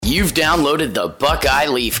You've downloaded the Buckeye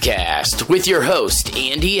Leafcast with your host,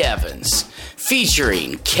 Andy Evans,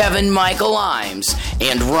 featuring Kevin Michael Imes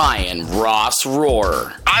and Ryan Ross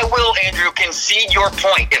Rohr. I will, Andrew, concede your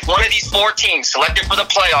point. If one of these four teams selected for the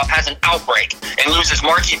playoff has an outbreak and loses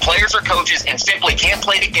marquee players or coaches and simply can't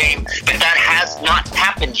play the game, then that has not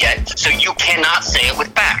happened yet, so you cannot say it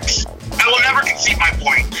with facts. I will never concede my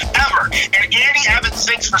point, ever. And Andy Evans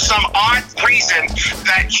thinks for some odd reason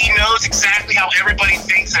that he knows exactly how everybody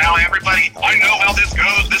thinks and how everybody, I know how this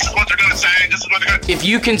goes, this is what they're going to say, this is what they're going to... If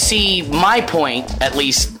you can see my point, at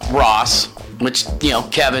least Ross, which,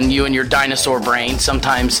 Kevin, you and your dinosaur brain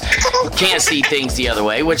sometimes can't see things the other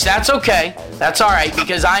way, which that's okay. That's all right,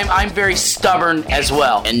 because I'm very stubborn as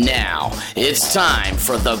well. And now, it's time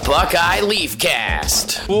for the Buckeye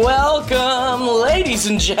Leafcast. Welcome, ladies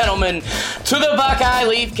and gentlemen, to the Buckeye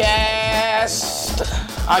Leafcast.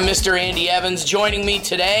 I'm Mr. Andy Evans. Joining me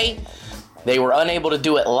today, they were unable to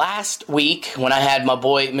do it last week when I had my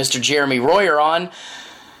boy, Mr. Jeremy Royer, on.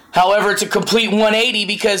 However, it's a complete 180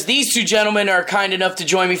 because these two gentlemen are kind enough to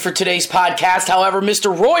join me for today's podcast. However,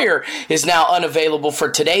 Mr. Royer is now unavailable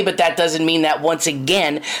for today, but that doesn't mean that once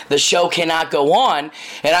again the show cannot go on.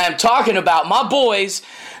 And I am talking about my boys,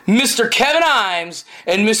 Mr. Kevin Imes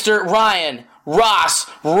and Mr. Ryan Ross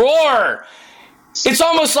Rohr. It's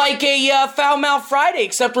almost like a Foul Mouth Friday,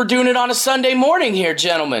 except we're doing it on a Sunday morning here,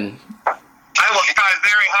 gentlemen. I will try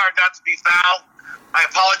very hard not to be foul. I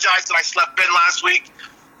apologize that I slept in last week.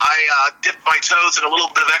 I dipped my toes in a little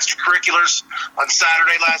bit of extracurriculars on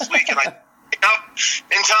Saturday last week, and I picked up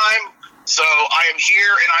in time. So I am here,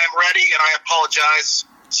 and I am ready, and I apologize.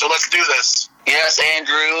 So let's do this. Yes,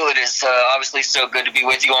 Andrew, it is obviously so good to be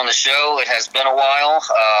with you on the show. It has been a while.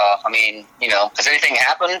 Has anything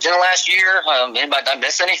happened in the last year? Anybody done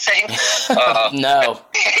miss anything? No.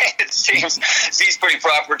 It seems pretty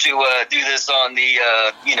proper to do this on the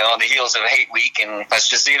on the heels of a hate week, and let's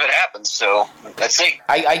just see if it happens. So let's see.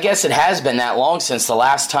 I guess it has been that long since the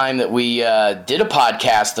last time that we did a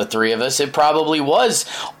podcast, the three of us. It probably was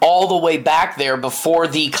all the way back there before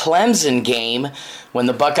the Clemson game when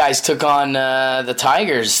the Buckeyes took on the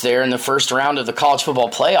Tigers there in the first round of the college football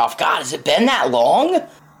playoff. God, has it been that long?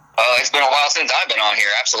 It's been a while since I've been on here,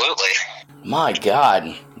 absolutely. My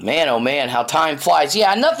God. Man, oh man, how time flies.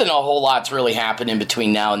 Yeah, nothing a whole lot's really happened in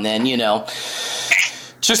between now and then,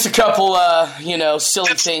 Just a couple,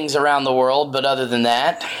 silly things around the world, but other than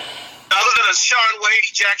that. Other than a Sean Wade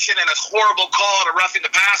ejection and a horrible call to roughing the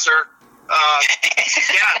passer,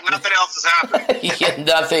 nothing else has happened.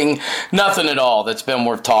 Nothing at all that's been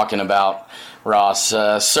worth talking about, Ross.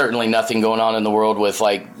 Certainly nothing going on in the world with,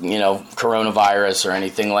 coronavirus or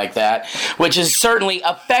anything like that, which has certainly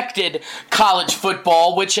affected college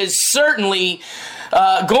football, which is certainly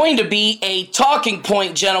going to be a talking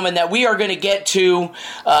point, gentlemen, that we are going to get to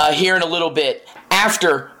here in a little bit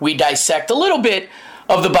after we dissect a little bit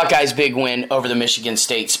of the Buckeyes' big win over the Michigan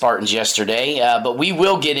State Spartans yesterday. But we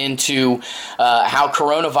will get into how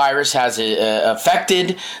coronavirus has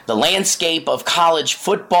affected the landscape of college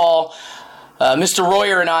football. Mr.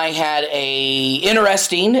 Royer and I had a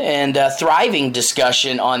interesting and thriving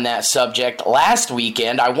discussion on that subject last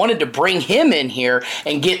weekend. I wanted to bring him in here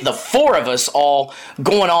and get the four of us all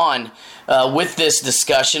going on with this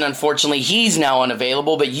discussion. Unfortunately, he's now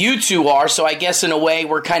unavailable, but you two are, so I guess in a way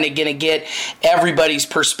we're kind of going to get everybody's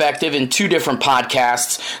perspective in two different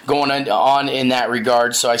podcasts going on in that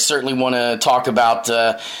regard. So I certainly want to talk about,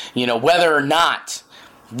 whether or not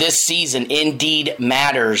this season indeed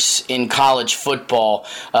matters in college football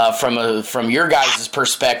from your guys'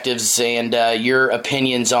 perspectives and your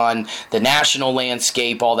opinions on the national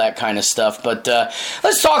landscape, all that kind of stuff. But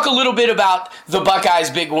let's talk a little bit about the Buckeyes'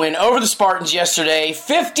 big win over the Spartans yesterday.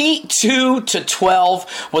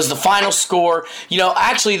 52-12 was the final score.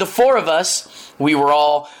 Actually, the four of us, we were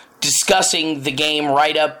all discussing the game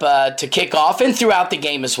right up to kickoff and throughout the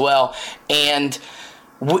game as well. And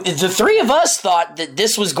the three of us thought that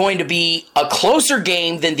this was going to be a closer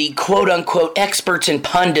game than the quote-unquote experts and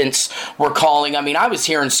pundits were calling. I mean, I was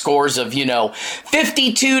hearing scores of,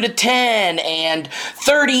 52-10 and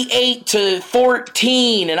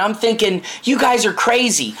 38-14, and I'm thinking, you guys are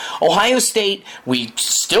crazy. Ohio State, we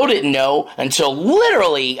still didn't know until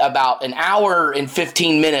literally about an hour and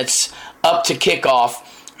 15 minutes up to kickoff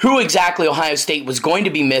who exactly Ohio State was going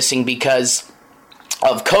to be missing because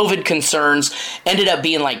of COVID concerns. Ended up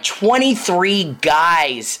being like 23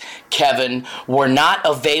 guys, Kevin, were not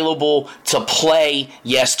available to play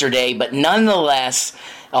yesterday, but nonetheless,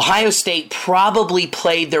 Ohio State probably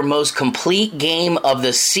played their most complete game of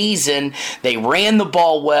the season. They ran the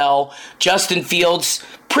ball well. Justin Fields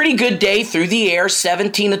pretty good day through the air,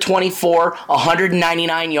 17 to 24,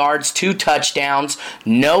 199 yards, 2 touchdowns,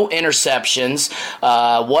 no interceptions,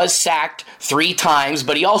 was sacked 3 times,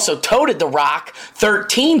 but he also toted the rock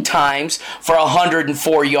 13 times for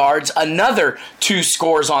 104 yards, another 2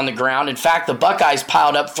 scores on the ground. In fact, the Buckeyes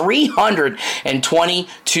piled up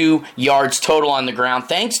 322 yards total on the ground,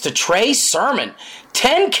 thanks to Trey Sermon.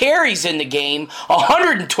 10 carries in the game,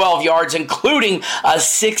 112 yards, including a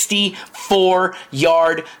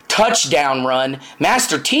 64-yard touchdown run.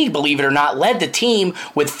 Master Teague, believe it or not, led the team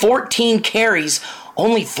with 14 carries,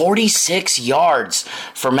 only 46 yards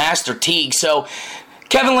for Master Teague. So,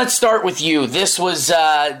 Kevin, let's start with you. This was,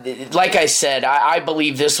 like I said, I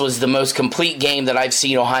believe this was the most complete game that I've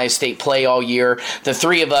seen Ohio State play all year. The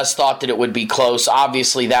 3 of us thought that it would be close.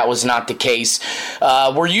 Obviously, that was not the case.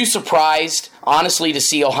 Were you surprised, honestly, to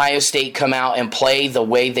see Ohio State come out and play the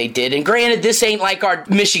way they did? And granted, this ain't like our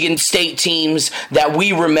Michigan State teams that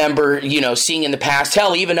we remember, seeing in the past.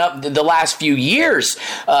 Hell, even up the last few years,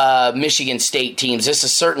 Michigan State teams. This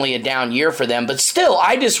is certainly a down year for them. But still,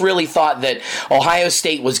 I just really thought that Ohio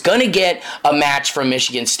State was going to get a match from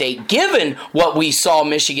Michigan State, given what we saw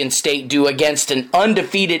Michigan State do against an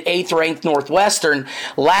undefeated 8th-ranked Northwestern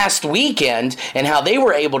last weekend and how they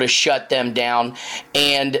were able to shut them down.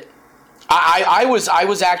 And I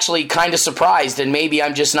was actually kind of surprised, and maybe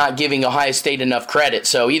I'm just not giving Ohio State enough credit.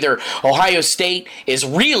 So either Ohio State is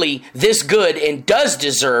really this good and does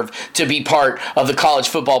deserve to be part of the college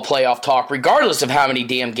football playoff talk, regardless of how many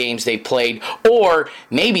damn games they played, or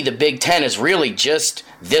maybe the Big Ten is really just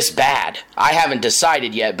this bad. I haven't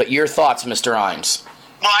decided yet, but your thoughts, Mr. Imes?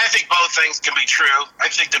 Well, I think both things can be true. I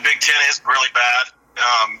think the Big Ten is really bad.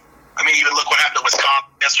 Even look what happened to Wisconsin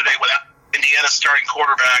yesterday without Indiana's starting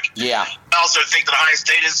quarterback. Yeah. I also think that Ohio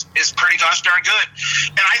State is pretty gosh darn good.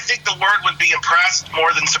 And I think the word would be impressed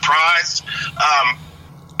more than surprised.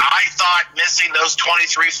 I thought missing those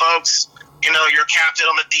 23 folks, your captain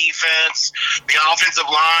on the defense, the offensive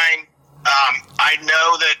line, I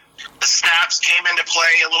know that the snaps came into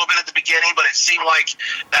play a little bit at the beginning, but it seemed like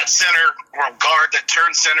that center or guard that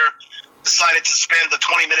turned center decided to spend the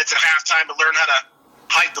 20 minutes at halftime to learn how to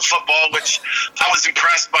hike the football, which I was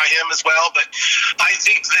impressed by him as well. But I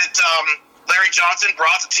think that Larry Johnson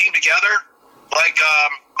brought the team together like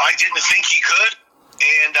I didn't think he could.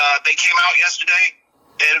 And they came out yesterday,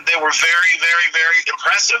 and they were very, very, very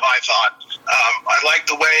impressive, I thought. I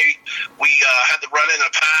liked the way we had the run and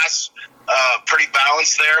the pass, pretty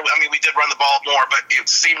balanced there. We did run the ball more, but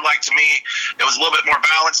it seemed like to me it was a little bit more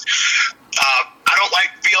balanced. I don't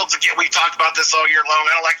like Fields. Again, we talked about this all year long.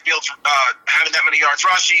 I don't like Fields having that many yards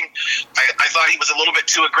rushing. I thought he was a little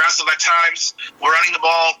bit too aggressive at times. We're running the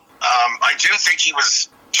ball. I do think he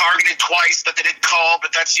was targeted twice that they didn't call,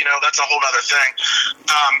 but that's a whole other thing.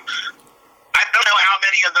 I don't know how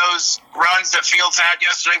many of those runs that Fields had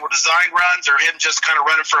yesterday were design runs or him just kind of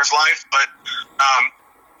running for his life, but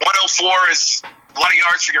 104 is a lot of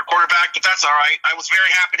yards for your quarterback, but that's all right. I was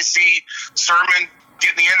very happy to see Sermon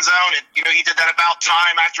get in the end zone, and he did that about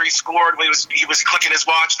time after he scored. He was clicking his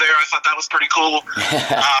watch there. I thought that was pretty cool.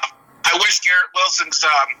 I wish Garrett Wilson's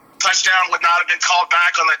touchdown would not have been called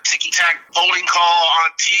back on the ticky-tack holding call on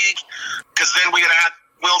Teague, because then we would have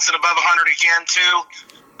had Wilson above 100 again too,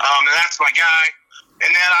 and that's my guy. And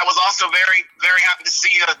then I was also very, very happy to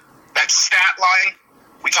see that stat line.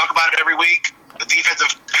 We talk about it every week. The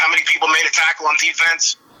defensive, how many people made a tackle on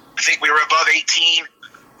defense? I think we were above 18,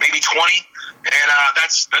 maybe 20. And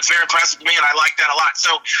that's very impressive to me, and I like that a lot.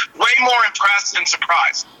 So way more impressed than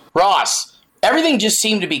surprised. Ross, everything just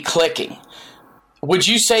seemed to be clicking. Would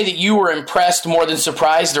you say that you were impressed more than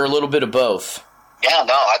surprised, or a little bit of both? Yeah,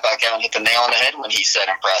 no, I thought Kevin hit the nail on the head when he said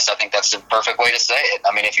impressed. I think that's the perfect way to say it.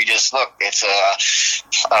 If you just look, it's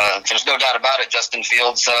there's no doubt about it. Justin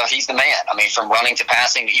Fields, he's the man. From running to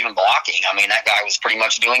passing to even blocking. That guy was pretty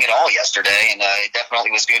much doing it all yesterday, and it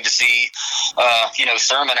definitely was good to see,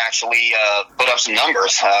 Sermon actually put up some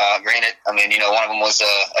numbers. Granted, one of them was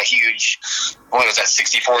a huge, what was that,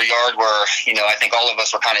 64-yard where, I think all of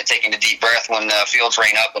us were kind of taking a deep breath when Fields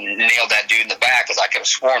ran up and nailed that dude in the back, because I could have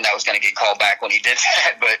sworn that was going to get called back when he did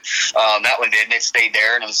that, but that one didn't. It stayed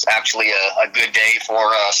there, and it was actually a good day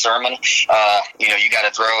for Sermon. You got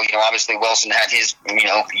to throw, obviously Wilson had his,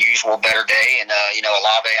 usual better day, and,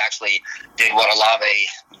 Olave actually did what Olave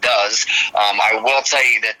does. I will tell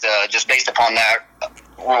you that just based upon that,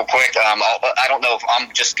 real quick, I don't know if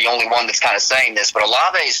I'm just the only one that's kind of saying this, but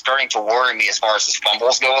Olave is starting to worry me as far as his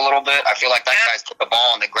fumbles go a little bit. I feel like that guy's put the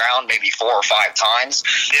ball on the ground maybe 4 or 5 times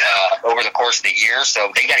over the course of the year,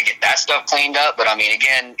 so they got to get that stuff cleaned up. But I mean,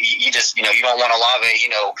 again, you just, you don't want Olave,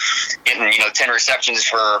 getting, 10 receptions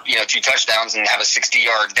for, 2 touchdowns and have a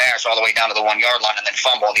 60-yard dash all the way down to the 1-yard line and then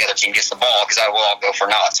fumble and the other team gets the ball, because that will all go for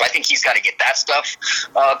naught. So I think he's got to get that stuff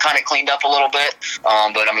kind of cleaned up a little bit.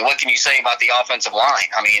 But I mean, what can you say about the offensive line?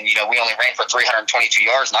 I mean, we only ran for 322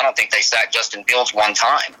 yards, and I don't think they sacked Justin Fields one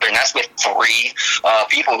time. And that's with 3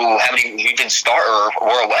 people who didn't start or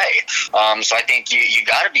were away. So I think you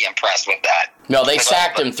got to be impressed with that. No, they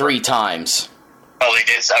sacked him 3 times. Oh, they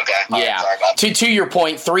did? Okay. Yeah. Sorry about that. To your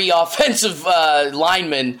point, 3 offensive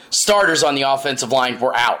linemen, starters on the offensive line,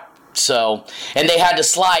 were out. So, and they had to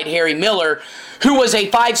slide Harry Miller, who was a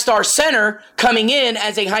 5-star center coming in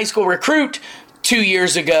as a high school recruit 2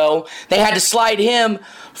 years ago. They had to slide him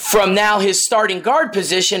from now his starting guard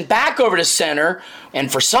position back over to center. And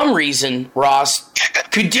for some reason, Ross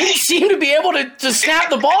didn't seem to be able to snap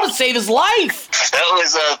the ball to save his life. That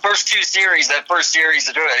was first 2 series. That first series,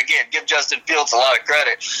 again, give Justin Fields a lot of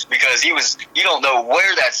credit, because you don't know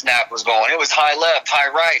where that snap was going. It was high left, high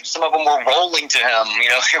right. Some of them were rolling to him.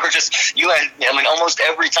 Almost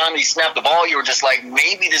every time he snapped the ball, you were just like,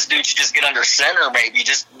 maybe this dude should just get under center, maybe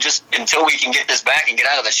just until we can get this back and get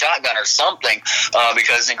out of the shotgun or something.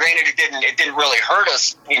 Because, and granted, it didn't really hurt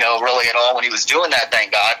us, really at all when he was doing that.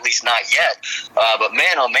 Thank God, at least not yet. But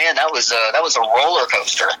man, oh man, that was a roller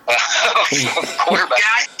coaster. Quarterback.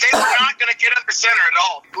 Yeah, they were not going to get under center at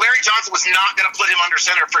all. Larry Johnson was not going to put him under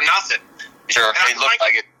center for nothing. Sure, it looked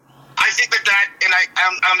like it. I think that, and I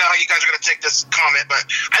don't know how you guys are going to take this comment, but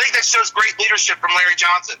I think that shows great leadership from Larry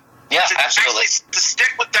Johnson. Yeah, absolutely. To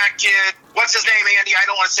stick with that kid. What's his name, Andy? I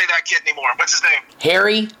don't want to say that kid anymore. What's his name?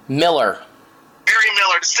 Harry Miller. Harry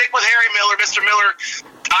Miller. To stick with Harry Miller, Mr. Miller,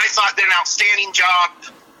 I thought did an outstanding job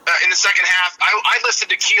in the second half. I listened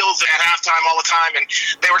to Keels at halftime all the time, and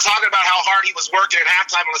they were talking about how hard he was working at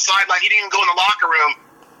halftime on the sideline. He didn't even go in the locker room.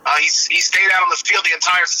 He stayed out on the field the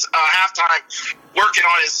entire halftime working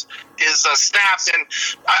on his snaps, and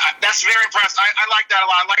that's very impressive. I like that a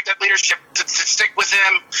lot. I like that leadership to stick with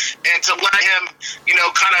him and to let him,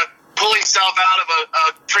 kind of pull himself out of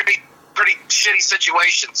a pretty shitty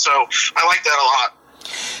situation. So I like that a lot.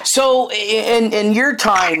 So, in your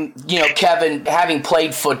time, Kevin, having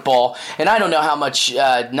played football, and I don't know how much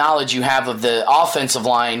knowledge you have of the offensive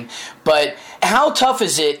line, but how tough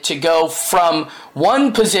is it to go from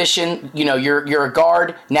one position, you're a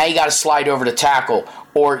guard, now you got to slide over to tackle,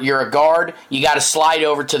 or you're a guard, you got to slide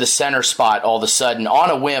over to the center spot all of a sudden on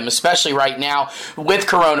a whim, especially right now with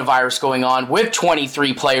coronavirus going on, with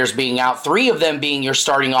 23 players being out, 3 of them being your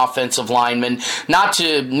starting offensive linemen, not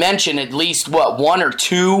to mention at least, 1 or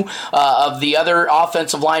 2 of the other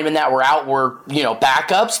offensive linemen that were out were,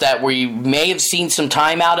 backups that we may have seen some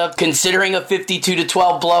time out of, considering a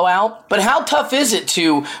 52-12 blowout. But how tough is it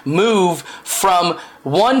to move from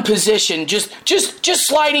one position, just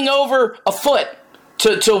sliding over a foot,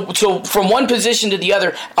 to from one position to the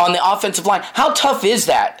other on the offensive line? How tough is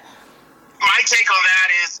that? My take on that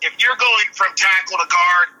is, if you're going from tackle to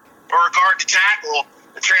guard or guard to tackle,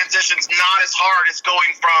 the transition's not as hard as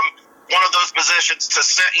going from one of those positions to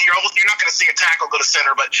center. You're not going to see a tackle go to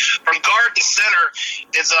center, but from guard to center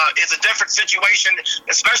is a different situation,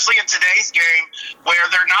 especially in today's game where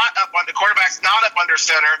they're not up on the quarterback's not up under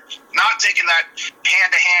center, not taking that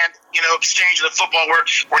hand-to-hand, exchange of the football.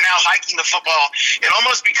 We're now hiking the football. It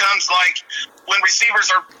almost becomes like when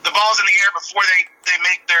receivers the ball's in the air before they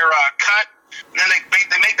make their cut. And then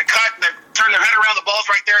they make the cut, and they turn their head around, the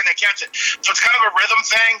ball's right there, and they catch it. So it's kind of a rhythm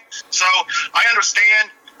thing. So I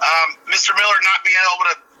understand Mr. Miller not being able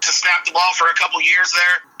to snap the ball for a couple years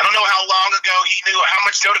there. I don't know how long ago he knew, how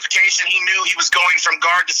much notification he knew he was going from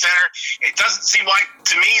guard to center. It doesn't seem like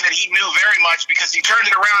to me that he knew very much, because he turned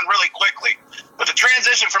it around really quickly. But the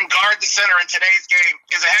transition from guard to center in today's game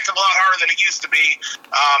is a heck of a lot harder than it used to be.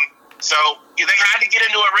 So they had to get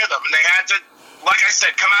into a rhythm, and they had to, like I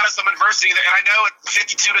said, come out of some adversity. And I know it's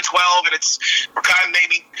 52-12, and we're kind of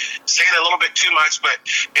maybe saying it a little bit too much, but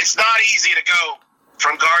it's not easy to go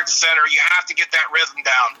from guard to center. You have to get that rhythm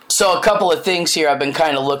down. So a couple of things here I've been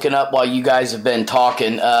kind of looking up while you guys have been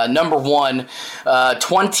talking. Number one,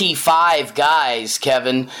 25 guys,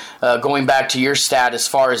 Kevin, going back to your stat as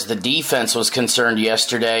far as the defense was concerned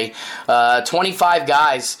yesterday. 25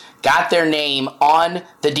 guys got their name on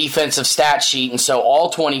the defensive stat sheet, and so all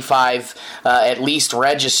 25 at least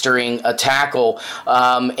registering a tackle.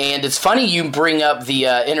 And it's funny you bring up the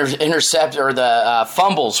intercept or the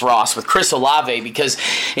fumbles, Ross, with Chris Olave, because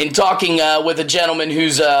in talking with a gentleman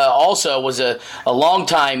who's also was a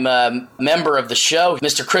longtime member of the show,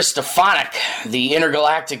 Mr. Chris Stefanik, the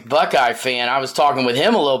intergalactic Buckeye fan, I was talking with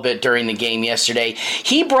him a little bit during the game yesterday.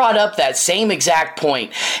 He brought up that same exact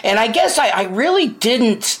point, and I guess I really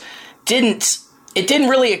didn't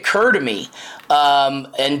really occur to me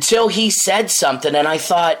until he said something, and I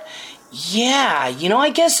thought, yeah, I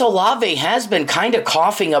guess Olave has been kind of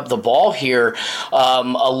coughing up the ball here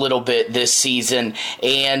a little bit this season,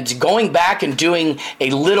 and going back and doing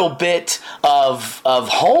a little bit of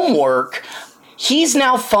homework, he's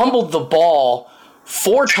now fumbled the ball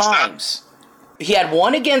 4 times. He had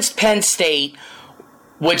one against Penn State,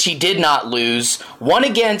 which he did not lose, one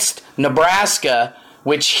against Nebraska,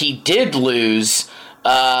 which he did lose,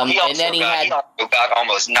 and then he also got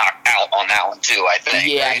almost knocked out on that one too, I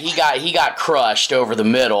think. Yeah, right? he got crushed over the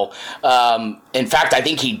middle. In fact, I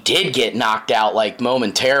think he did get knocked out like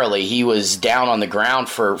momentarily. He was down on the ground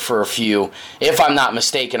for a few, if I'm not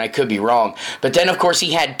mistaken. I could be wrong. But then, of course,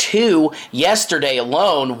 he had 2 yesterday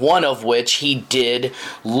alone, one of which he did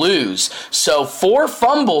lose. So 4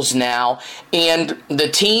 fumbles now, and the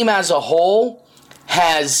team as a whole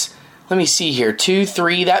has, let me see here, 2,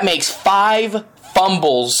 3, that makes 5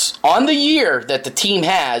 fumbles on the year that the team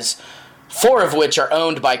has, 4 of which are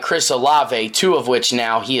owned by Chris Olave, 2 of which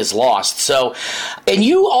now he has lost. So, and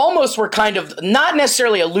you almost were kind of not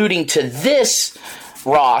necessarily alluding to this,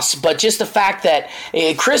 Ross, but just the fact that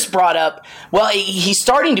Chris brought up, well, he's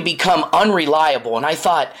starting to become unreliable, and I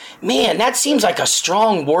thought, man, that seems like a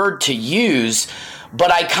strong word to use. But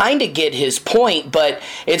I kind of get his point, but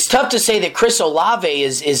it's tough to say that Chris Olave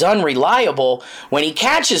is unreliable when he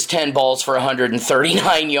catches 10 balls for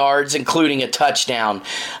 139 yards, including a touchdown.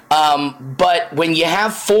 But when you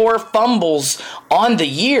have 4 fumbles on the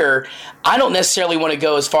year, I don't necessarily want to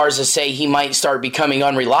go as far as to say he might start becoming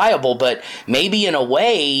unreliable, but maybe in a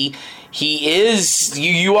way he is.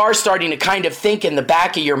 You are starting to kind of think in the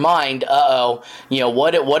back of your mind,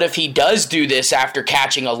 what if he does do this after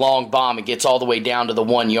catching a long bomb and gets all the way down to the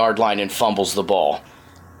 1-yard line and fumbles the ball?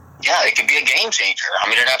 Yeah, it could be a game changer. I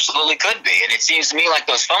mean, it absolutely could be. And it seems to me like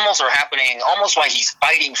those fumbles are happening almost while he's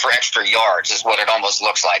fighting for extra yards is what it almost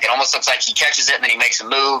looks like. It almost looks like he catches it and then he makes a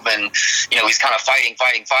move and, he's kind of fighting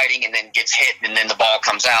and then gets hit and then the ball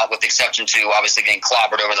comes out, with the exception to obviously getting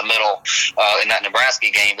clobbered over the middle in that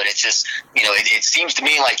Nebraska game. But it's just, it seems to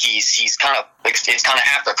me like he's kind of, it's kind of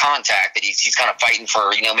after contact that he's kind of fighting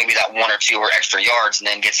for, maybe that 1 or 2 or extra yards and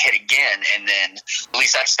then gets hit again. And then at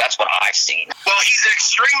least that's what I've seen. Well, he's an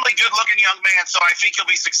extremely good-looking young man, so I think he'll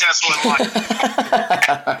be successful in life.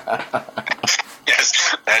 Yes,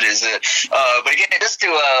 that is it. But again, just to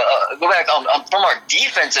go back from our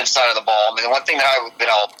defensive side of the ball, I mean, one thing that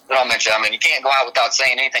I'll mention, I mean, you can't go out without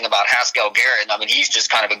saying anything about Haskell Garrett. I mean, he's just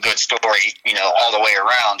kind of a good story, all the way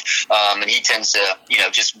around. And he tends to,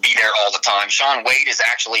 just be there all the time. Sean Wade is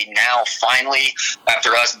actually now finally,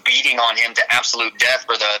 after us beating on him to absolute death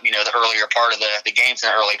for the earlier part of the games in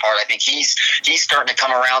the early part, I think he's starting to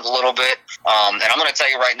come around a little bit. And I'm going to tell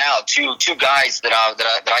you right now, two guys that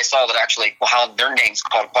I saw that actually, their names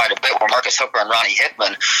called quite a bit were Marcus Hooker and Ronnie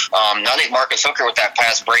Hickman. I think Marcus Hooker with that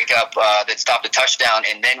pass breakup that stopped a touchdown,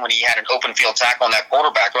 and then when he had an open field tackle on that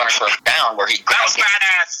quarterback running for a down where he grabbed him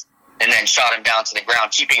badass and then shot him down to the ground,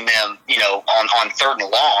 keeping them, on 3rd and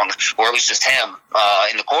long, where it was just him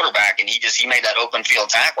in the quarterback, and he made that open field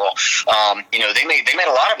tackle. They made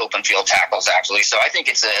a lot of open field tackles actually. So I think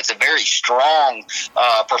it's a very strong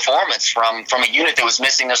performance from a unit that was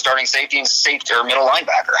missing their starting safety or middle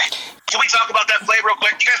linebacker. Can we talk about that play real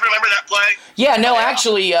quick? Do you guys remember that play? Yeah, no,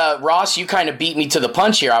 actually, Ross, you kind of beat me to the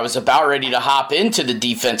punch here. I was about ready to hop into the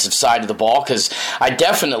defensive side of the ball because I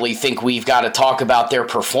definitely think we've got to talk about their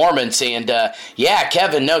performance. And,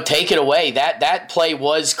 Kevin, no, take it away. That play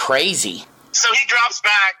was crazy. So he drops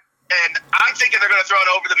back, and I'm thinking they're going to throw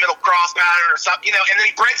it over the middle cross pattern or something, and then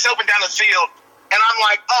he breaks open down the field. And I'm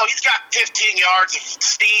like, he's got 15 yards of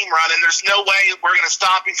steam running. There's no way we're going to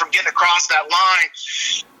stop him from getting across that line.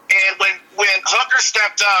 And when Hooker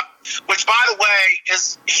stepped up, which, by the way,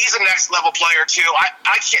 he's a next-level player, too.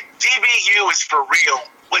 I can't – DBU is for real.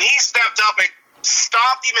 When he stepped up and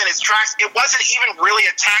stopped him in his tracks, it wasn't even really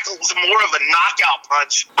a tackle. It was more of a knockout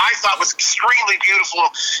punch. I thought was extremely beautiful.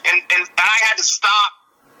 And I had to stop.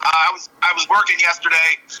 I was working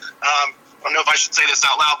yesterday. I don't know if I should say this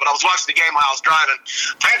out loud, but I was watching the game while I was driving.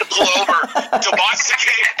 I had to pull over to watch the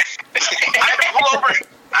game.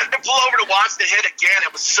 I had to to pull over to watch the hit again.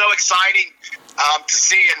 It was so exciting to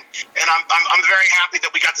see, and I'm very happy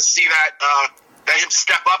that we got to see that him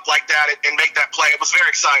step up like that and make that play. It was very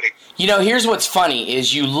exciting. You know, here's what's funny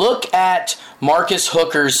is you look at Marcus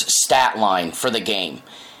Hooker's stat line for the game,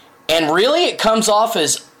 and really it comes off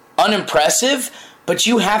as unimpressive, but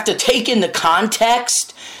you have to take into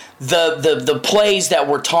context the plays that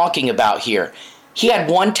we're talking about here. He had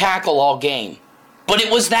one tackle all game, but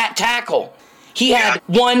it was that tackle. He had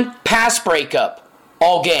one pass breakup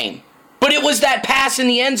all game, but it was that pass in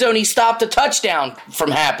the end zone he stopped a touchdown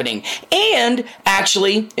from happening. And,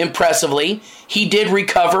 actually, impressively, he did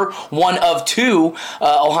recover one of two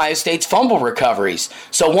Ohio State's fumble recoveries.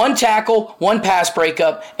 So one tackle, one pass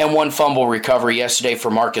breakup, and one fumble recovery yesterday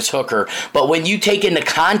for Marcus Hooker. But when you take into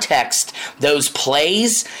context those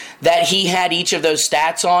plays that he had each of those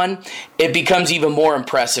stats on, it becomes even more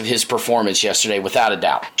impressive, his performance yesterday, without a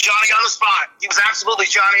doubt. Johnny on the spot. He was absolutely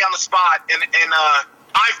Johnny on the spot. And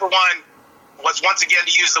I, for one, was once again,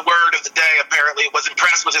 to use the word of the day, apparently, was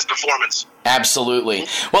impressed with his performance. Absolutely.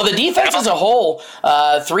 Well, the defense as a whole,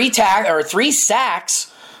 three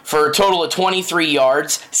sacks for a total of 23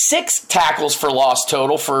 yards, 6 tackles for loss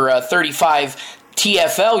total for 35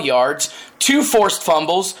 TFL yards, 2 forced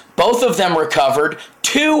fumbles, both of them recovered,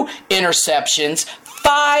 2 interceptions,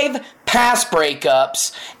 5 pass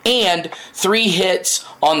breakups, and 3 hits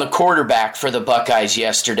on the quarterback for the Buckeyes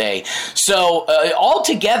yesterday. So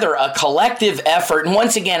altogether, a collective effort. And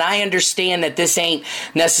once again, I understand that this ain't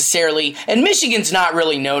necessarily, and Michigan's not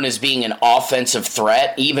really known as being an offensive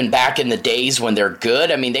threat, even back in the days when they're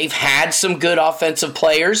good. I mean, they've had some good offensive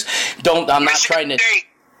players.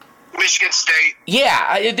 Michigan State.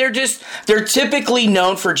 Yeah, they're typically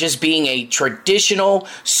known for just being a traditional,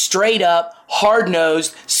 straight up,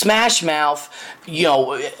 hard-nosed, smash mouth,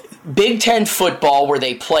 Big Ten football where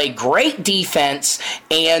they play great defense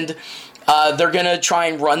and they're going to try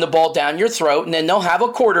and run the ball down your throat, and then they'll have a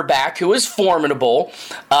quarterback who is formidable,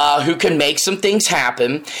 who can make some things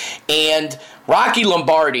happen. And Rocky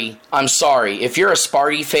Lombardi, I'm sorry, if you're a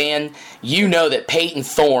Sparty fan, you know that Peyton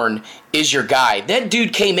Thorne is your guy. That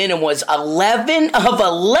dude came in and was 11 of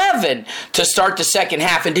 11 to start the second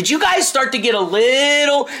half. And did you guys start to get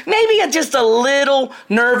just a little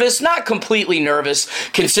nervous? Not completely nervous,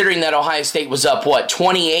 considering that Ohio State was up,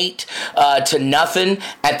 28 to nothing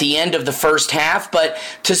at the end of the first half. But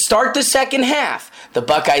to start the second half, the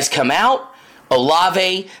Buckeyes come out.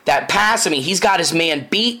 Olave, that pass, he's got his man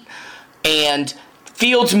beat. And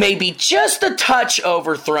Fields may be just a touch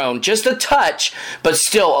overthrown, just a touch, but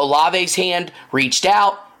still Olave's hand reached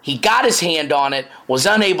out. He got his hand on it, was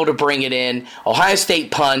unable to bring it in. Ohio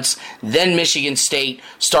State punts, then Michigan State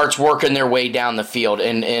starts working their way down the field.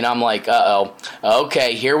 And I'm like,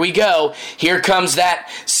 okay, here we go. Here comes that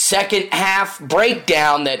second half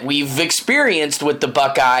breakdown that we've experienced with the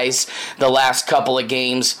Buckeyes the last couple of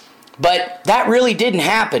games. But that really didn't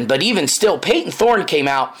happen. But even still, Peyton Thorne came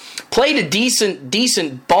out, played a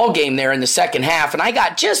decent ball game there in the second half, and I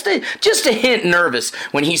got just a hint nervous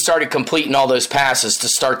when he started completing all those passes to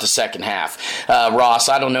start the second half. Ross,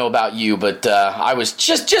 I don't know about you, but I was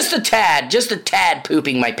just a tad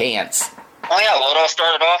pooping my pants. Oh, yeah, well, it all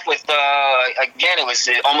started off with, again, it was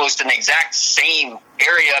almost an exact same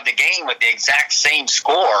area of the game with the exact same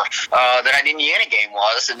score that the Indiana game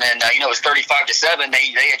was. And then, it was 35-7.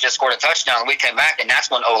 They had just scored a touchdown. We came back, and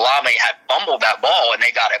that's when Olave had fumbled that ball, and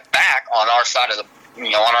they got it back on our side of the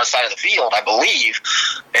field, I believe.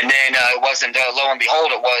 And then it wasn't, lo and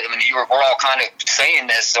behold, it was, we're all kind of saying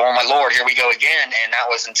this, oh my Lord, here we go again. And that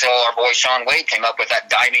was until our boy Sean Wade came up with that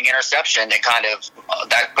diving interception that kind of,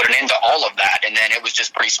 that put an end to all of that. And then it was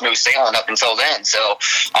just pretty smooth sailing up until then. So,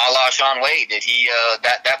 a la Sean Wade, did he,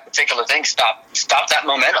 that particular thing stop that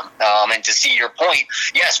momentum. And to see your point,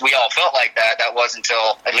 yes, we all felt like that. That was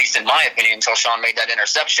until, at least in my opinion, until Sean made that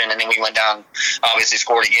interception. And then we went down, obviously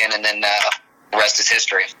scored again, and then, the rest is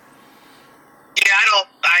history. Yeah,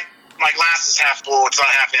 my glass is half full. It's not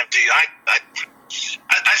half empty. I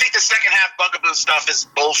think the second half bugaboo stuff is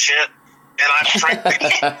bullshit, and I'm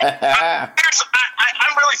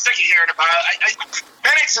really sick of hearing about it.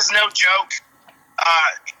 Penix is no joke.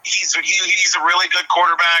 He's a really good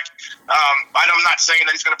quarterback. I'm not saying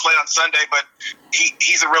that he's going to play on Sunday, but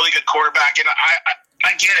he's a really good quarterback, and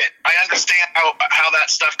I get it. I understand how that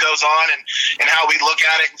stuff goes on and how we look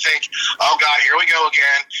at it and think, oh, God, here we go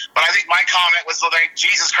again. But I think my comment was like,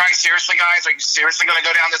 Jesus Christ, seriously, guys? Are you seriously going to go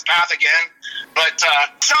down this path again? But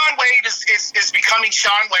Sean Wade is becoming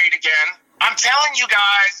Sean Wade again. I'm telling you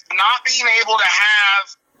guys, not being able to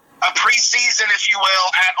have a preseason, if you will,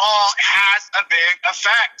 at all has a big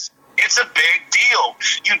effect. It's a big deal.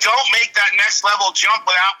 You don't make that next level jump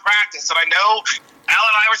without practice. And I know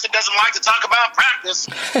Allen Iverson doesn't like to talk about practice,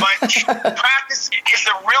 but practice is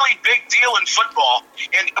a really big deal in football.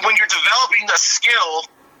 And when you're developing a skill,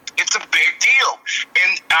 it's a big deal.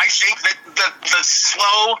 And I think that the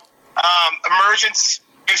slow emergence,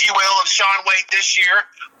 if you will, of Shaun Wade this year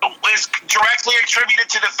is directly attributed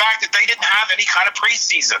to the fact that they didn't have any kind of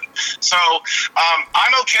preseason. So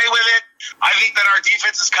I'm okay with it. I think that our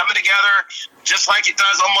defense is coming together just like it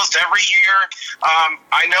does almost every year.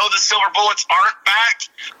 I know the Silver Bullets aren't back,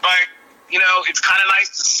 but, it's kind of nice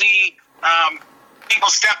to see people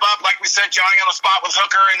step up. Like we said, Johnny on the spot with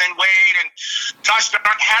Hooker and then Wade and gosh,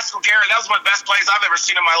 Haskell Garrett. That was one of the best plays I've ever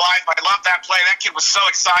seen in my life. I love that play. That kid was so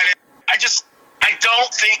excited. I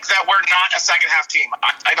don't think that we're not a second-half team.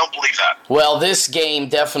 I don't believe that. Well, this game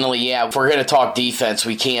definitely, if we're going to talk defense,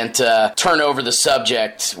 we can't turn over the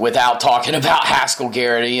subject without talking about Haskell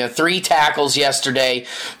Garrett. 3 tackles yesterday,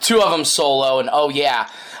 2 of them solo, and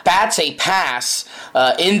bats a pass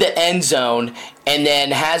in the end zone and then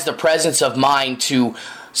has the presence of mind to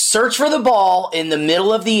search for the ball in the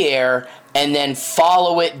middle of the air and then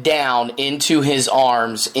follow it down into his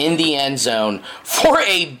arms in the end zone for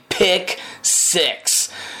a pick 6.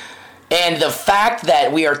 And the fact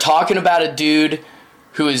that we are talking about a dude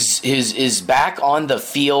who is back on the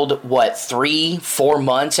field, 3-4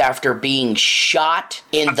 months after being shot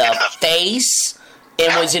in the face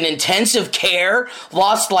and was in intensive care,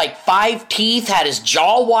 lost 5 teeth, had his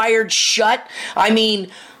jaw wired shut. 3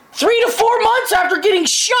 to 4 months after getting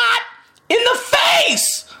shot in the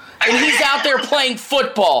face! And he's out there playing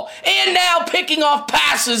football and now picking off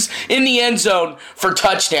passes in the end zone for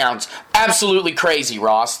touchdowns. Absolutely crazy,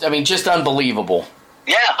 Ross. Just unbelievable.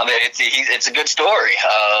 Yeah, it's a good story,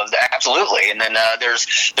 absolutely. And then there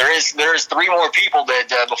is 3 more people that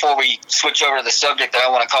before we switch over to the subject that I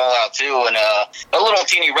want to call out too, and a little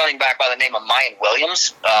teeny running back by the name of Mayan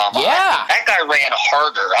Williams. That guy ran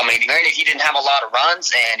harder. Granted, he didn't have a lot of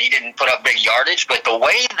runs and he didn't put up big yardage, but the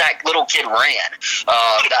way that little kid ran,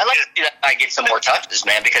 I'd like to see that guy get some more touches,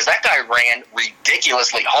 man, because that guy ran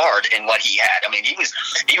ridiculously hard in what he had.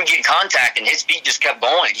 He would get contact and his feet just kept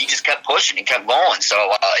going. He just kept pushing and kept going. So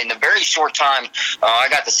in the very short time I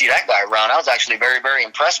got to see that guy run, I was actually very, very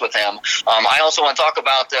impressed with him. I also want to talk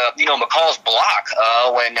about, McCall's block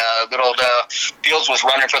when good old Fields was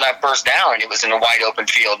running for that first down, and it was in a wide open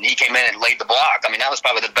field, and he came in and laid the block. That was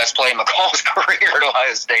probably the best play in McCall's career at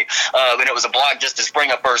Ohio State. And it was a block just to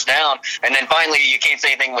spring a first down. And then finally, you can't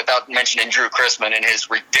say anything without mentioning Drew Chrisman and his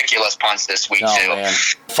ridiculous punts this week, too. Man.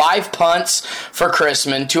 5 punts for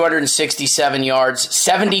Chrisman, 267 yards,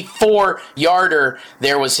 74-yarder.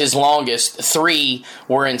 There was his longest. 3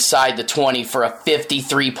 were inside the 20 for a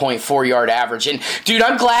 53.4-yard average. And, dude,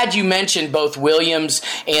 I'm glad you mentioned both Williams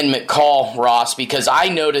and McCall, Ross, because I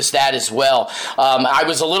noticed that as well. I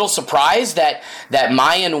was a little surprised that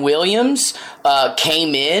Mayan Williams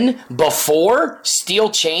came in before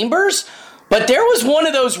Steel Chambers, but there was one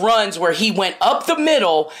of those runs where he went up the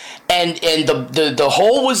middle and the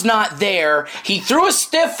hole was not there. He threw a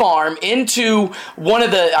stiff arm into one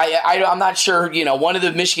of the, I'm not sure, one of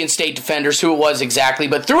the Michigan State defenders, who it was exactly,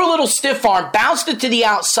 but threw a little stiff arm, bounced it to the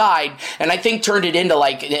outside, and I think turned it into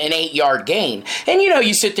an 8-yard gain. And,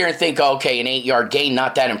 you sit there and think, okay, an 8-yard gain,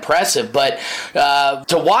 not that impressive, but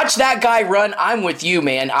to watch that guy run, I'm with you,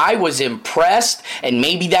 man. I was impressed, and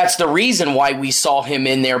maybe that's the reason why we saw him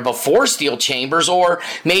in there before Steel Chambers, or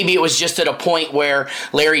maybe it was just at a point where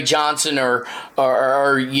Larry Johnson or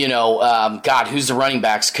who's the running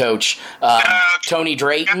backs coach? Tony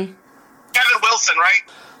Drayton? Kevin Wilson, right?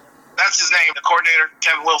 That's his name, the coordinator,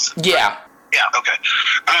 Kevin Wilson. Yeah. Right? Yeah, okay.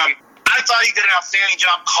 I thought he did an outstanding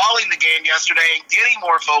job calling the game yesterday, getting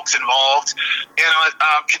more folks involved, and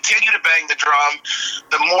continue to bang the drum.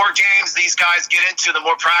 The more games these guys get into, the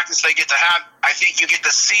more practice they get to have. I think you get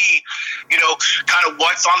to see, kind of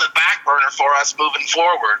what's on the back burner for us moving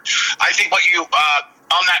forward. I think what you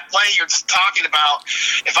on that play you're talking about,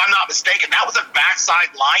 if I'm not mistaken, that was a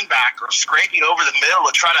backside linebacker scraping over the middle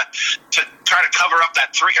to try to cover up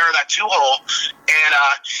that 2-hole. And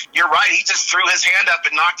you're right, he just threw his hand up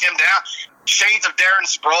and knocked him down. Shades of Darren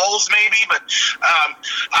Sproles, maybe, but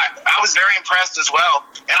I was very impressed as well.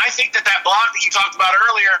 And I think that block that you talked about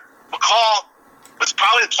earlier, McCall, was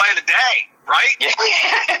probably the play of the day, right?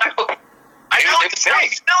 Yeah. I know it's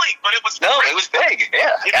silly, but it was it was big.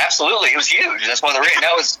 Yeah, absolutely, it was huge. That's one of the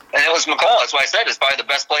reasons. And it was McCall. That's why I said it's probably the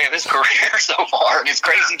best play of his career so far. And it's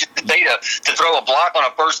crazy just to say to throw a block on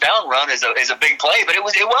a first down run is a big play, but it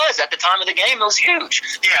was at the time of the game. It was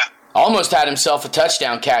huge. Yeah. Almost had himself a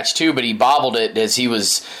touchdown catch too, but he bobbled it as he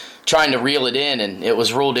was trying to reel it in, and it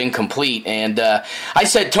was ruled incomplete. And I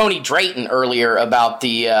said Tony Drayton earlier about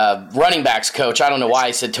the running backs coach. I don't know why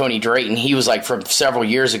I said Tony Drayton. He was like from several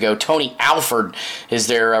years ago. Tony Alford is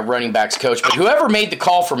their running backs coach. But whoever made the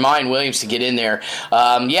call for Mayan Williams to get in there,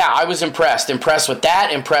 I was impressed. Impressed with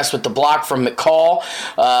that. Impressed with the block from McCall.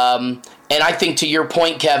 And I think to your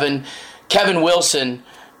point, Kevin Wilson,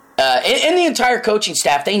 and the entire coaching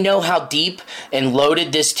staff, they know how deep and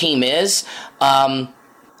loaded this team is.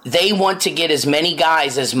 They want to get as many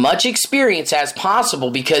guys, as much experience as possible,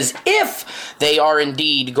 because if they are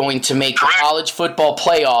indeed going to make the college football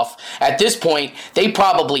playoff, at this point, they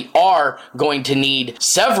probably are going to need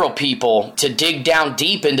several people to dig down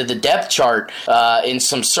deep into the depth chart in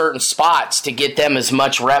some certain spots to get them as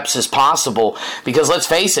much reps as possible. Because let's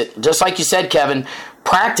face it, just like you said, Kevin,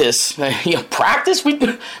 practice. Practice? We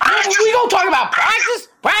don't talk about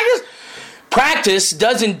practice. Practice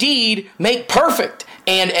does indeed make perfect.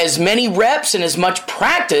 And as many reps and as much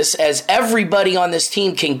practice as everybody on this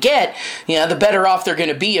team can get, the better off they're going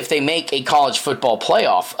to be if they make a college football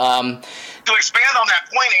playoff. To expand on that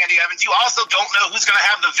point, Andy Evans, you also don't know who's going to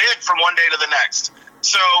have the vid from one day to the next.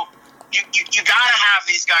 So you got to have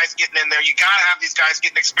these guys getting in there. You got to have these guys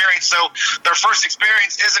getting experience. So their first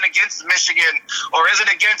experience isn't against Michigan or isn't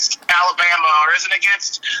against Alabama or isn't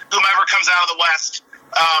against whomever comes out of the West.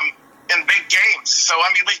 In big games. So,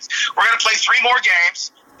 we're going to play 3 more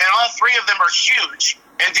games, and all 3 of them are huge.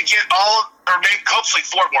 And to get hopefully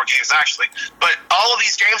 4 more games, actually. But all of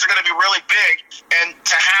these games are going to be really big. And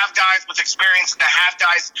to have guys with experience, to have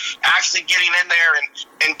guys actually getting in there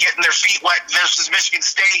and getting their feet wet versus Michigan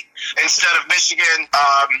State instead of Michigan,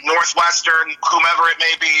 Northwestern, whomever it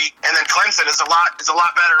may be, and then Clemson is a lot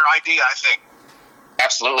better idea, I think.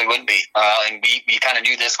 Absolutely would be. And we kind of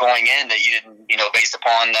knew this going in, that you didn't, based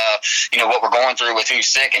upon, what we're going through with who's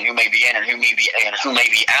sick and who may be in and who may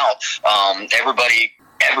be out.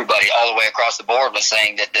 Everybody all the way across the board was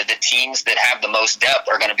saying that the teams that have the most depth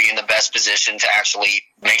are going to be in the best position to actually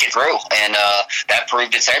make it through. And that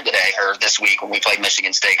proved its head today, or this week when we played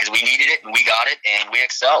Michigan State, because we needed it and we got it and we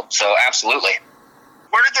excelled. So absolutely.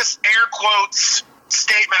 Where did this air quotes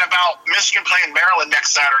statement about Michigan playing Maryland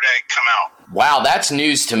next Saturday come out? Wow, that's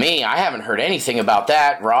news to me. I haven't heard anything about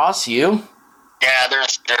that. Ross, you? Yeah,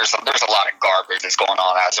 there's a lot of garbage that's going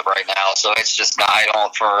on as of right now. So it's just I've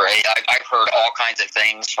heard all kinds of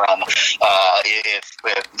things from if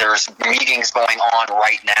there's meetings going on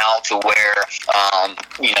right now to where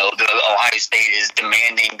the Ohio State is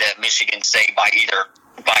demanding that Michigan State by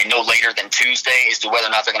no later than Tuesday as to whether or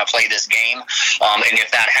not they're going to play this game. And if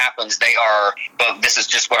that happens, but this is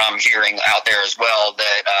just what I'm hearing out there as well,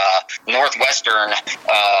 that Northwestern,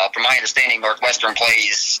 from my understanding, Northwestern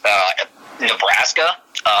plays Nebraska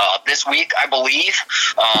this week, I believe.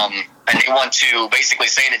 And they want to basically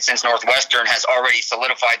say that since Northwestern has already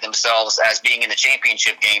solidified themselves as being in the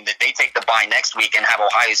championship game, that they take the bye next week and have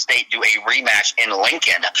Ohio State do a rematch in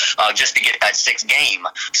Lincoln just to get that 6th game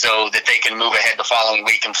so that they can move ahead the following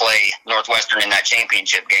week and play Northwestern in that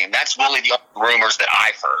championship game. That's really the only rumors that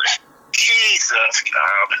I've heard. Jesus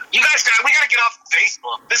God. You guys, we got to get off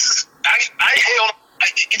Facebook. This is,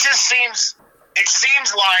 it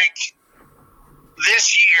seems like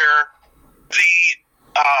this year, the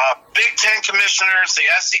Big Ten commissioners, the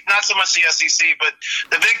SEC, not so much the SEC, but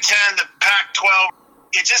the Big Ten, the Pac-12,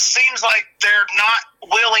 it just seems like they're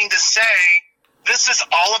not willing to say this is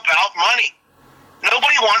all about money.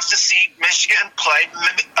 Nobody wants to see Michigan play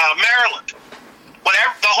Maryland.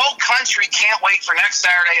 The whole country can't wait for next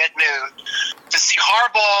Saturday at noon to see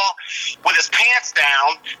Harbaugh with his pants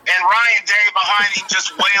down and Ryan Day behind him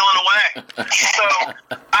just wailing away. So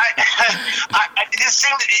it just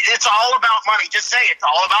seems it's all about money. Just say it's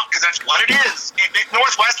all about, because that's what it is.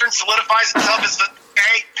 Northwestern solidifies itself as the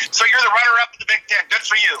so you're the runner-up in the Big Ten. Good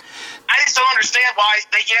for you. I just don't understand why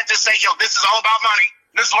they can't just say, this is all about money.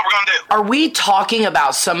 This is what we're going to do. Are we talking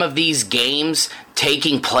about some of these games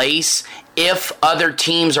taking place if other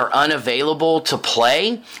teams are unavailable to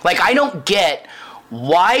play? Like, I don't get,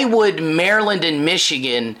 why would Maryland and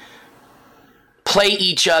Michigan play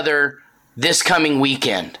each other this coming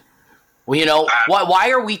weekend? Well, why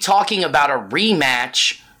are we talking about a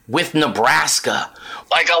rematch with Nebraska?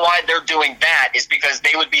 Like, why they're doing that is because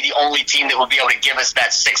they would be the only team that would be able to give us that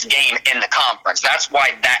 6th game in the conference. That's why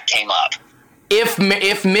that came up.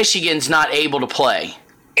 If Michigan's not able to play.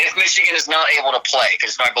 if Michigan is not able to play,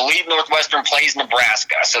 because I believe Northwestern plays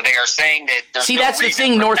Nebraska, so they are saying that there's that's the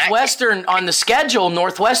thing. Northwestern on the schedule.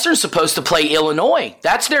 Northwestern's supposed to play Illinois.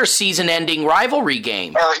 That's their season-ending rivalry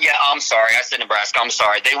game. I'm sorry, I said Nebraska. I'm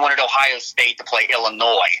sorry. They wanted Ohio State to play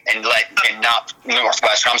Illinois and not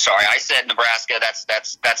Northwestern. I'm sorry, I said Nebraska.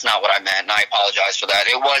 That's not what I meant, and I apologize for that.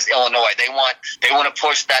 It was Illinois. They want to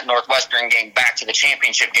push that Northwestern game back to the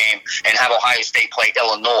championship game and have Ohio State play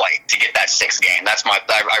Illinois to get that 6th game.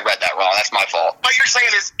 I read that wrong. That's my fault. What you're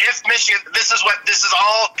saying is, if Michigan, this is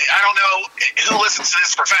all, I don't know who listens to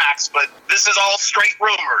this for facts, but this is all straight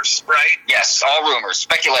rumors, right? Yes, all rumors,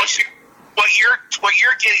 speculation. What you're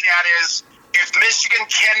getting at is, if Michigan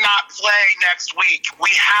cannot play next week,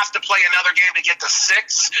 we have to play another game to get to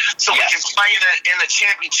 6, so we can play in the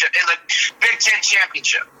championship, in the Big Ten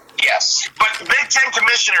championship. Yes. But the Big Ten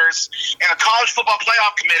commissioners and the College Football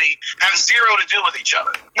Playoff Committee have zero to do with each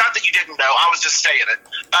other. Not that you didn't know. I was just saying it.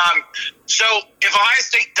 So if Ohio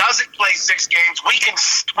State doesn't play 6 games,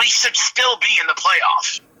 we should still be in the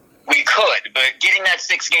playoff. We could, but getting that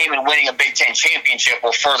 6th game and winning a Big Ten championship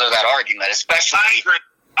will further that argument, especially. I agree.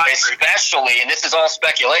 Especially, and this is all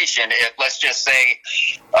speculation, if, let's just say,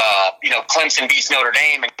 Clemson beats Notre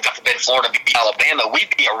Dame and, God forbid, Florida beat Alabama, we'd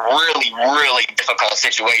be a really, really difficult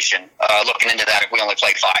situation looking into that if we only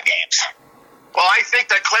played 5 games. Well, I think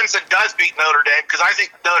that Clemson does beat Notre Dame, because I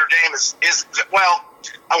think Notre Dame is well,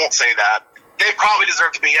 I won't say that. They probably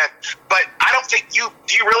deserve to be in, but I don't think I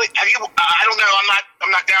don't know,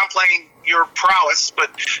 I'm not downplaying your prowess, but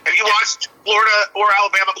have you watched Florida or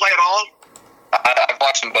Alabama play at all? I've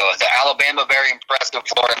watched them both. Alabama, very impressive.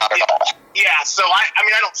 Florida, not at all. Yeah, so I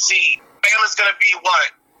don't see Alabama's going to be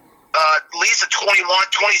at least a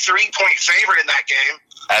 23-point favorite in that game.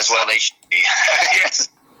 As well they should be. Yes.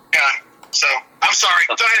 Yeah. So I'm sorry.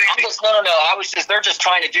 Go ahead. No. They're just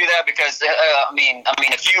trying to do that because the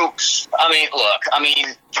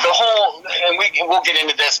whole, and we'll get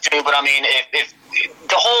into this too. But I mean, if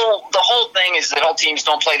the whole thing is that all teams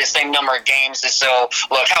don't play the same number of games. So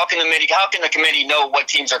look, how can the committee know what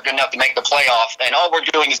teams are good enough to make the playoff? And all we're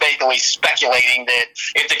doing is basically speculating that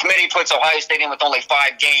if the committee puts Ohio State in with only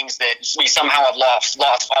 5 games, that we somehow have lost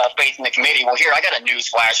all faith in the committee. Well, here I got a news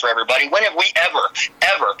flash for everybody. When have we ever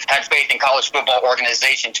had faith in college football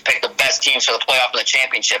organization to pick the best teams for the playoff and the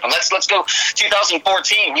championship? And let's go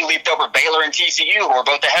 2014. We leaped over Baylor and TCU, who were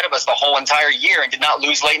both ahead of us the whole entire year and did not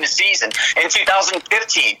lose late in the season. In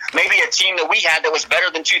 2015, maybe a team that we had that was better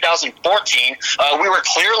than 2014. We were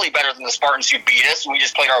clearly better than the Spartans who beat us. We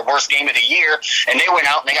just played our worst game of the year, and they went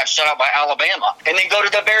out and they got shut out by Alabama. And then go to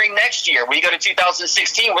the very next year. We go to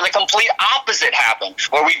 2016, where the complete opposite happened,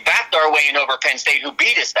 where we backed our way in over Penn State, who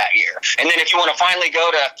beat us that year. And then if you want to finally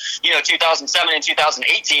go to 2007 and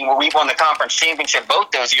 2018, where we won the conference championship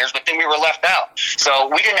both those years, but then we were left out. So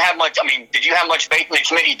we didn't have much. I mean, did you have much faith in the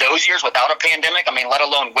committee those years without a pandemic? I mean, let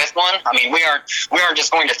alone with one. I mean, we aren't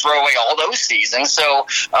just going to throw away all those seasons. So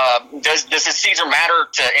does this season matter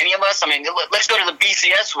to any of us? I mean, let's go to the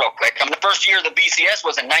BCS real quick. I mean, the first year of the BCS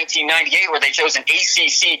was in 1998, where they chose an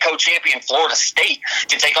ACC co-champion Florida State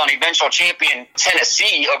to take on eventual champion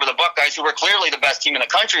Tennessee over the Buckeyes, who were clearly the best team in the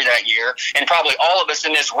country that year. And probably all of us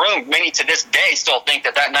in this room, many to this day, still think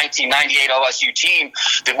that 1998 OSU team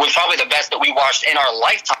that was probably the best that we watched in our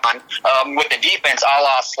lifetime, with the defense a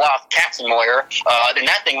la Sloth Katzenmoyer. And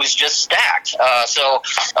that thing was just stacked.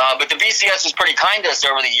 But the BCS was pretty kind to us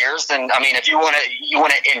over the years. And I mean, if you want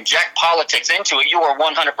to inject politics into it, you are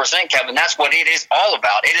 100%, Kevin. That's what it is all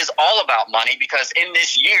about. It is all about money, because in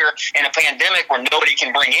this year, in a pandemic where nobody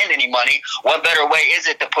can bring in any money, what better way is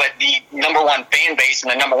it to put the number one fan base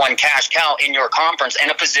and the number one cash cow in your conference in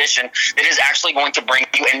a position that is actually going to bring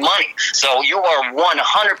you in money? So you are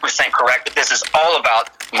 100% correct that this is all about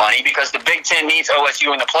money, because the Big Ten needs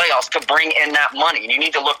OSU in the playoffs to bring in that money. And you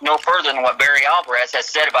need to look no further than what Barry Alvarez has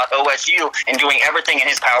said about OSU and doing everything in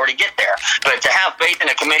his power to get there. But to have faith in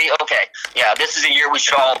a committee, okay, yeah, this is a year we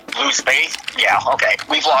should all lose faith. Yeah, okay,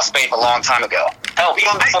 we've lost faith a long time ago. Hell,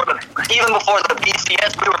 even before the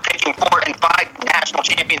BCS, we were picking 4 and 5 national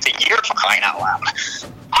champions a year, for crying out loud.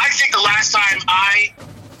 I think the last time I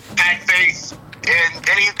had faith in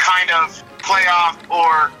any kind of playoff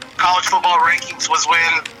or college football rankings was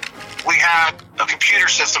when we had a computer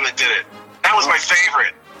system that did it. That was my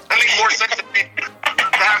favorite. That makes more sense to me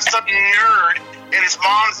to have some nerd in his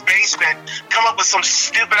mom's basement come up with some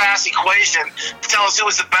stupid-ass equation to tell us who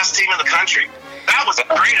was the best team in the country. That was a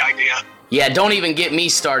great idea. Yeah, don't even get me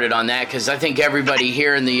started on that, because I think everybody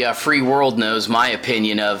here in the free world knows my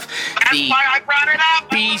opinion of That's why I brought it up.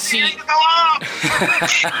 BC. I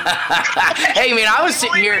Hey, man, I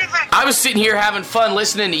was sitting here having fun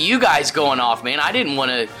listening to you guys going off, man. I didn't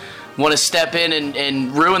want to step in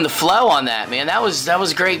and ruin the flow on that, man. That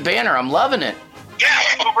was great banner. I'm loving it. Yeah,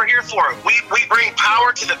 that's what we're here for. We bring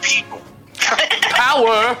power to the people.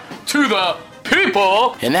 Power to the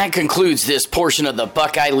people. And that concludes this portion of the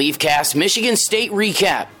Buckeye Leafcast Michigan State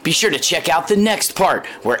Recap. Be sure to check out the next part,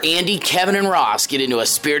 where Andy, Kevin, and Ross get into a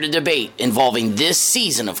spirited debate involving this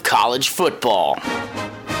season of college football.